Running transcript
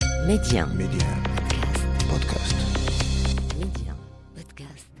ميديان بودكاست.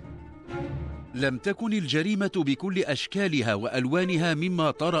 لم تكن الجريمة بكل أشكالها وألوانها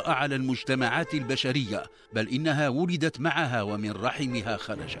مما طرأ على المجتمعات البشرية، بل إنها ولدت معها ومن رحمها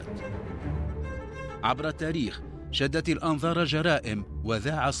خرجت. عبر التاريخ شدت الأنظار جرائم،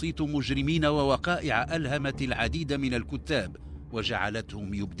 وذاع صيت مجرمين ووقائع ألهمت العديد من الكتاب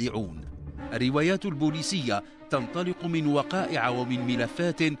وجعلتهم يبدعون. الروايات البوليسية تنطلق من وقائع ومن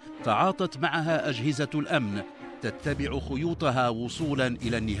ملفات تعاطت معها أجهزة الأمن، تتبع خيوطها وصولا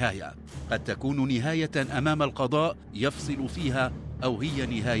إلى النهاية. قد تكون نهاية أمام القضاء يفصل فيها، أو هي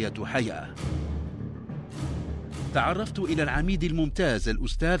نهاية حياة. تعرفت إلى العميد الممتاز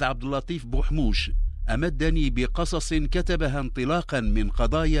الأستاذ عبد اللطيف بوحموش، أمدني بقصص كتبها انطلاقا من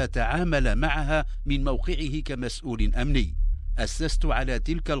قضايا تعامل معها من موقعه كمسؤول أمني. أسست على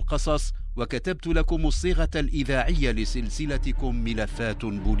تلك القصص وكتبت لكم الصيغة الإذاعية لسلسلتكم ملفات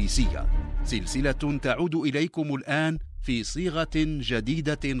بوليسية، سلسلة تعود إليكم الآن في صيغة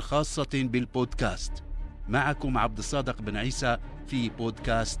جديدة خاصة بالبودكاست. معكم عبد الصادق بن عيسى في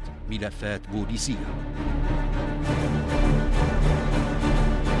بودكاست ملفات بوليسية.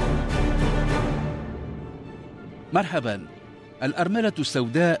 مرحبا. الأرملة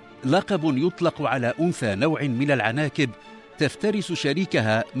السوداء لقب يطلق على أنثى نوع من العناكب تفترس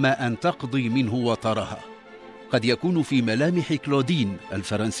شريكها ما أن تقضي منه وطرها. قد يكون في ملامح كلودين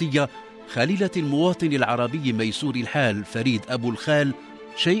الفرنسية خليلة المواطن العربي ميسور الحال فريد أبو الخال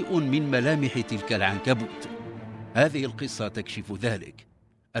شيء من ملامح تلك العنكبوت. هذه القصة تكشف ذلك.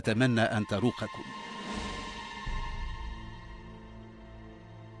 أتمنى أن تروقكم.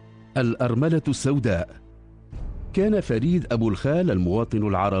 الأرملة السوداء. كان فريد أبو الخال المواطن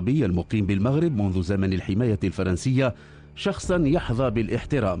العربي المقيم بالمغرب منذ زمن الحماية الفرنسية شخصا يحظى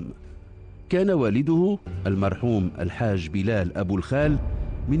بالاحترام. كان والده المرحوم الحاج بلال أبو الخال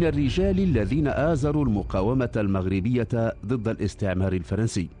من الرجال الذين آزروا المقاومة المغربية ضد الاستعمار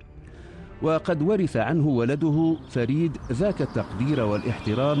الفرنسي، وقد ورث عنه ولده فريد ذاك التقدير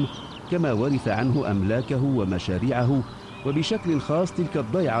والاحترام، كما ورث عنه أملاكه ومشاريعه، وبشكل خاص تلك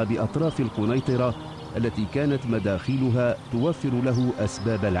الضيعة بأطراف القنيطرة التي كانت مداخلها توفر له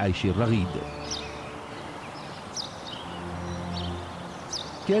أسباب العيش الرغيد.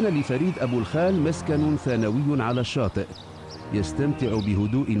 كان لفريد أبو الخال مسكن ثانوي على الشاطئ، يستمتع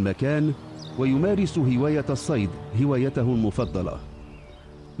بهدوء المكان ويمارس هواية الصيد، هوايته المفضلة.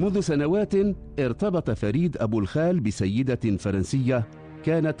 منذ سنوات ارتبط فريد أبو الخال بسيدة فرنسية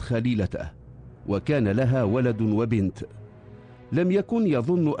كانت خليلته، وكان لها ولد وبنت. لم يكن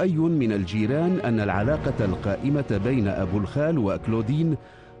يظن أي من الجيران أن العلاقة القائمة بين أبو الخال وكلودين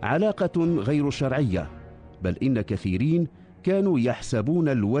علاقة غير شرعية، بل إن كثيرين كانوا يحسبون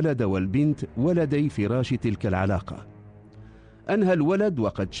الولد والبنت ولدي فراش تلك العلاقة. أنهى الولد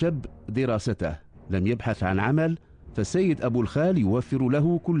وقد شب دراسته، لم يبحث عن عمل، فالسيد أبو الخال يوفر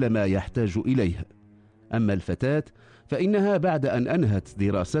له كل ما يحتاج إليه. أما الفتاة فإنها بعد أن أنهت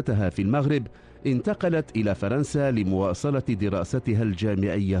دراستها في المغرب انتقلت إلى فرنسا لمواصلة دراستها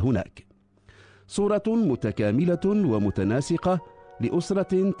الجامعية هناك. صورة متكاملة ومتناسقة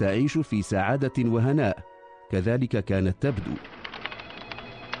لأسرة تعيش في سعادة وهناء، كذلك كانت تبدو.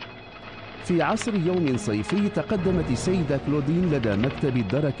 في عصر يوم صيفي تقدمت السيدة كلودين لدى مكتب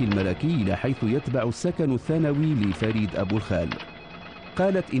الدرك الملكي إلى حيث يتبع السكن الثانوي لفريد أبو الخال.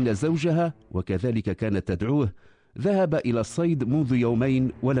 قالت إن زوجها، وكذلك كانت تدعوه، ذهب إلى الصيد منذ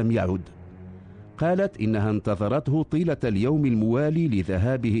يومين ولم يعد. قالت إنها انتظرته طيلة اليوم الموالي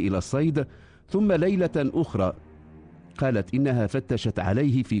لذهابه إلى الصيد، ثم ليلة أخرى قالت إنها فتشت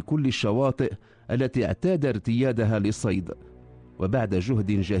عليه في كل الشواطئ التي اعتاد ارتيادها للصيد، وبعد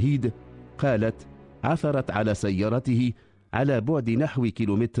جهد جهيد قالت عثرت على سيارته على بعد نحو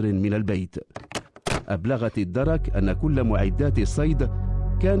كيلومتر من البيت. أبلغت الدرك أن كل معدات الصيد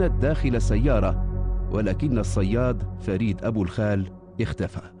كانت داخل السيارة، ولكن الصياد فريد أبو الخال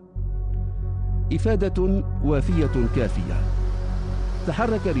اختفى. إفادة وافية كافية.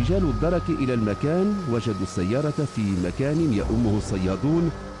 تحرك رجال الدرك إلى المكان، وجدوا السيارة في مكان يؤمه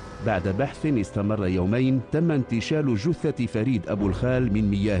الصيادون. بعد بحث استمر يومين تم انتشال جثة فريد أبو الخال من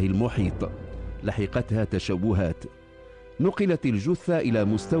مياه المحيط، لحقتها تشوهات. نقلت الجثة إلى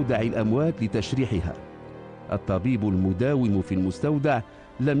مستودع الأموات لتشريحها. الطبيب المداوم في المستودع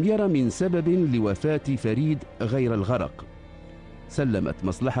لم ير من سبب لوفاة فريد غير الغرق. سلمت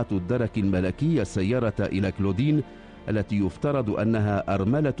مصلحة الدرك الملكي السيارة إلى كلودين التي يفترض أنها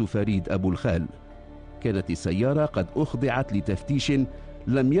أرملة فريد أبو الخال. كانت السيارة قد أخضعت لتفتيش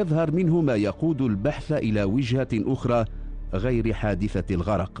لم يظهر منه ما يقود البحث إلى وجهة أخرى غير حادثة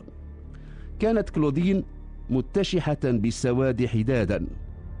الغرق. كانت كلودين متشحة بالسواد حدادا،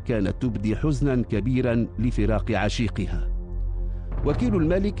 كانت تبدي حزنا كبيرا لفراق عشيقها. وكيل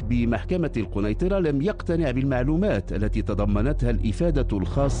الملك بمحكمة القنيطرة لم يقتنع بالمعلومات التي تضمنتها الإفادة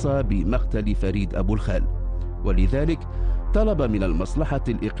الخاصة بمقتل فريد أبو الخال، ولذلك طلب من المصلحة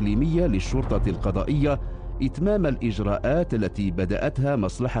الإقليمية للشرطة القضائية إتمام الإجراءات التي بدأتها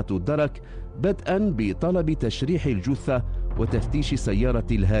مصلحة الدرك، بدءا بطلب تشريح الجثة وتفتيش سيارة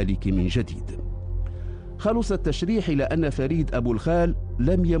الهالك من جديد. خلص التشريح إلى أن فريد أبو الخال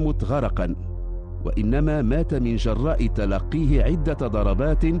لم يمت غرقا، وإنما مات من جراء تلقيه عدة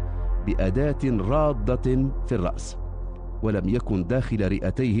ضربات بأداة رادة في الرأس، ولم يكن داخل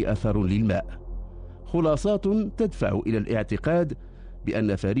رئتيه أثر للماء. خلاصات تدفع إلى الاعتقاد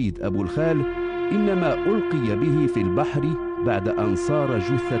بأن فريد أبو الخال إنما ألقي به في البحر بعد أن صار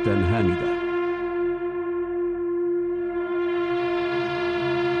جثة هامدة.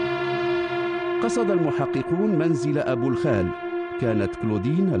 قصد المحققون منزل أبو الخال. كانت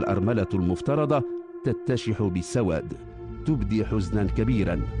كلودين الأرملة المفترضة تتشح بالسواد، تبدي حزنا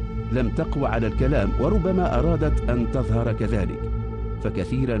كبيرا، لم تقوى على الكلام، وربما أرادت أن تظهر كذلك،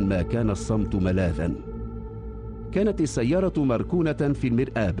 فكثيرا ما كان الصمت ملاذا. كانت السيارة مركونة في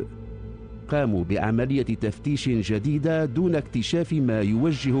المرآب. قاموا بعملية تفتيش جديدة دون اكتشاف ما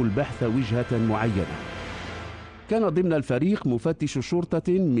يوجه البحث وجهة معينة. كان ضمن الفريق مفتش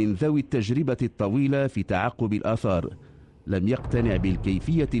شرطة من ذوي التجربة الطويلة في تعقب الآثار. لم يقتنع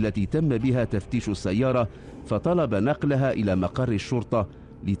بالكيفية التي تم بها تفتيش السيارة، فطلب نقلها إلى مقر الشرطة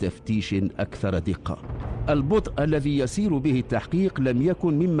لتفتيش أكثر دقة. البطء الذي يسير به التحقيق لم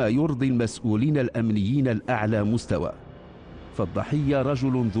يكن مما يرضي المسؤولين الأمنيين الأعلى مستوى، فالضحية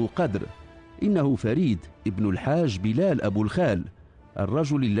رجل ذو قدر. إنه فريد ابن الحاج بلال أبو الخال،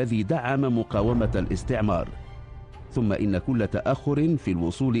 الرجل الذي دعم مقاومة الاستعمار. ثم إن كل تأخر في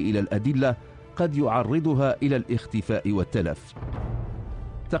الوصول إلى الأدلة قد يعرضها إلى الاختفاء والتلف.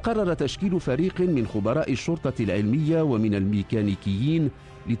 تقرر تشكيل فريق من خبراء الشرطة العلمية ومن الميكانيكيين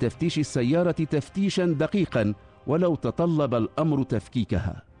لتفتيش السيارة تفتيشا دقيقا ولو تطلب الأمر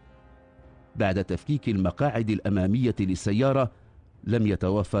تفكيكها. بعد تفكيك المقاعد الأمامية للسيارة لم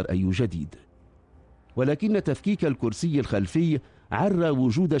يتوفر أي جديد، ولكن تفكيك الكرسي الخلفي عرى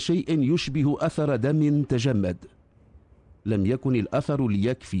وجود شيء يشبه أثر دم تجمد. لم يكن الأثر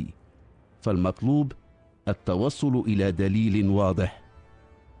ليكفي، فالمطلوب التوصل إلى دليل واضح.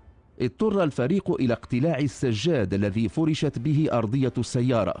 اضطر الفريق إلى اقتلاع السجاد الذي فرشت به أرضية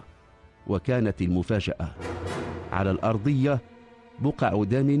السيارة، وكانت المفاجأة: على الأرضية بقع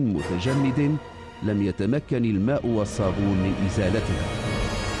دم متجمد لم يتمكن الماء والصابون من إزالتها.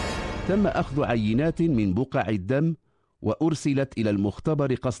 تم أخذ عينات من بقع الدم وأرسلت إلى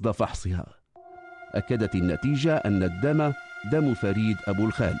المختبر قصد فحصها. أكدت النتيجة أن الدم دم فريد أبو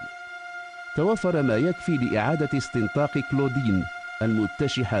الخال. توفر ما يكفي لإعادة استنطاق كلودين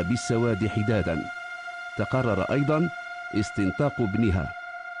المتشحة بالسواد حدادا. تقرر أيضا استنطاق ابنها،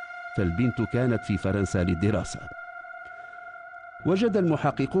 فالبنت كانت في فرنسا للدراسة. وجد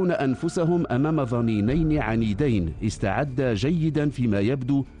المحققون أنفسهم أمام ضنينين عنيدين استعدا جيدا فيما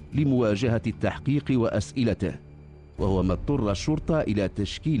يبدو لمواجهة التحقيق وأسئلته، وهو ما اضطر الشرطة إلى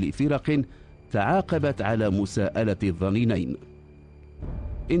تشكيل فرق تعاقبت على مساءلة الضنينين.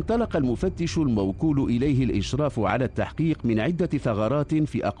 انطلق المفتش الموكول إليه الإشراف على التحقيق من عدة ثغرات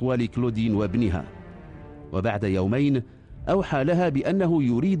في أقوال كلودين وابنها، وبعد يومين أوحى لها بأنه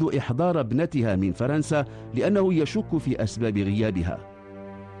يريد إحضار ابنتها من فرنسا لأنه يشك في أسباب غيابها.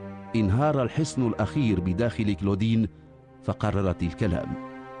 انهار الحصن الأخير بداخل كلودين فقررت الكلام.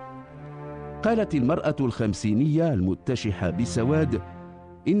 قالت المرأة الخمسينية المتشحة بالسواد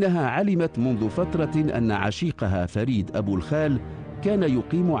إنها علمت منذ فترة أن عشيقها فريد أبو الخال كان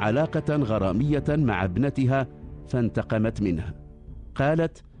يقيم علاقة غرامية مع ابنتها فانتقمت منه.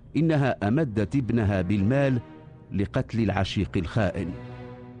 قالت إنها أمدت ابنها بالمال لقتل العشيق الخائن.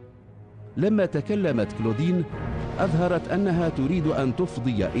 لما تكلمت كلودين أظهرت أنها تريد أن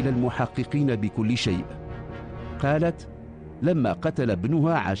تفضي إلى المحققين بكل شيء. قالت لما قتل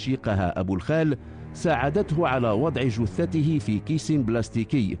ابنها عشيقها أبو الخال ساعدته على وضع جثته في كيس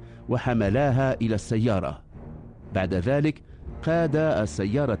بلاستيكي وحملاها إلى السيارة. بعد ذلك قاد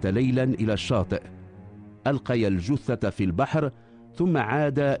السيارة ليلا إلى الشاطئ، ألقي الجثة في البحر ثم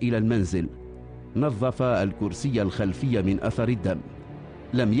عاد إلى المنزل. نظف الكرسي الخلفي من أثر الدم،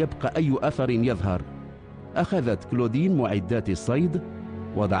 لم يبق أي أثر يظهر. أخذت كلودين معدات الصيد،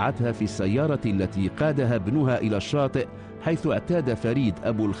 وضعتها في السيارة التي قادها ابنها إلى الشاطئ حيث اعتاد فريد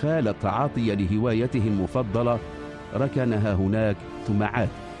أبو الخال التعاطي لهوايته المفضلة. ركنها هناك ثم عاد.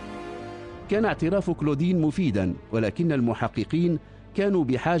 كان اعتراف كلودين مفيدا، ولكن المحققين كانوا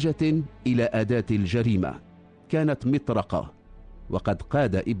بحاجة إلى أداة الجريمة. كانت مطرقة، وقد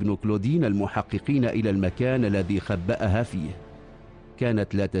قاد ابن كلودين المحققين إلى المكان الذي خبأها فيه.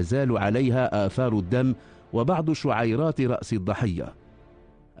 كانت لا تزال عليها آثار الدم وبعض شعيرات رأس الضحية.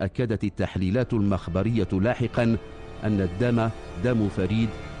 أكدت التحليلات المخبرية لاحقا أن الدم دم فريد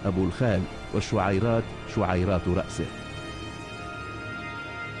أبو الخال والشعيرات شعيرات رأسه.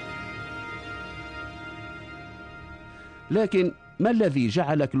 لكن ما الذي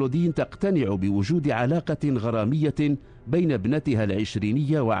جعل كلودين تقتنع بوجود علاقة غرامية بين ابنتها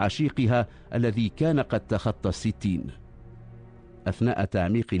العشرينية وعشيقها الذي كان قد تخطى 60؟ أثناء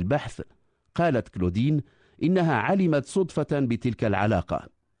تعميق البحث قالت كلودين إنها علمت صدفة بتلك العلاقة.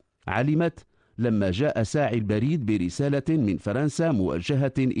 علمت لما جاء ساعي البريد برسالة من فرنسا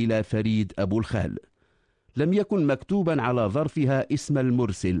موجهة إلى فريد أبو الخال. لم يكن مكتوبا على ظرفها اسم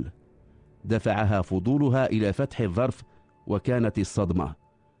المرسل. دفعها فضولها إلى فتح الظرف، وكانت الصدمة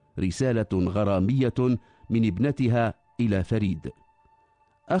رسالة غرامية من ابنتها إلى فريد.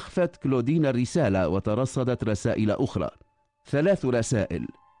 أخفت كلودين الرسالة وترصدت رسائل أخرى، 3 رسائل،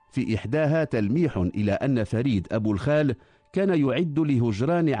 في إحداها تلميح إلى أن فريد أبو الخال كان يعد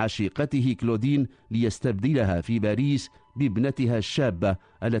لهجران عشيقته كلودين ليستبدلها في باريس بابنتها الشابة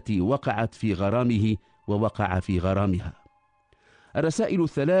التي وقعت في غرامه ووقع في غرامها. الرسائل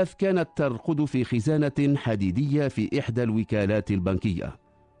ال3 كانت ترقد في خزانة حديدية في إحدى الوكالات البنكية.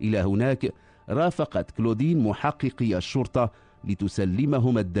 إلى هناك رافقت كلودين محققي الشرطة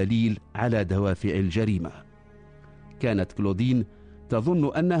لتسلمهم الدليل على دوافع الجريمة. كانت كلودين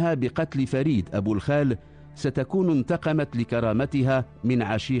تظن أنها بقتل فريد أبو الخال ستكون انتقمت لكرامتها من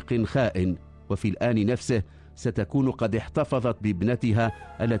عشيق خائن، وفي الآن نفسه ستكون قد احتفظت بابنتها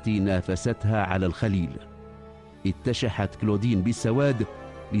التي نافستها على الخليل. اتشحت كلودين بالسواد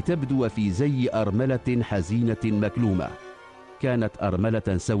لتبدو في زي أرملة حزينة مكلومة. كانت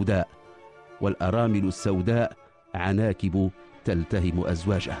أرملة سوداء، والأرامل السوداء عناكب تلتهم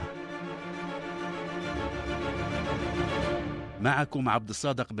أزواجها. معكم عبد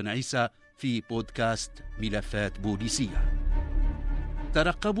الصادق بن عيسى في بودكاست ملفات بوليسية.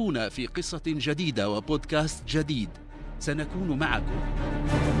 ترقبونا في قصة جديدة وبودكاست جديد، سنكون معكم.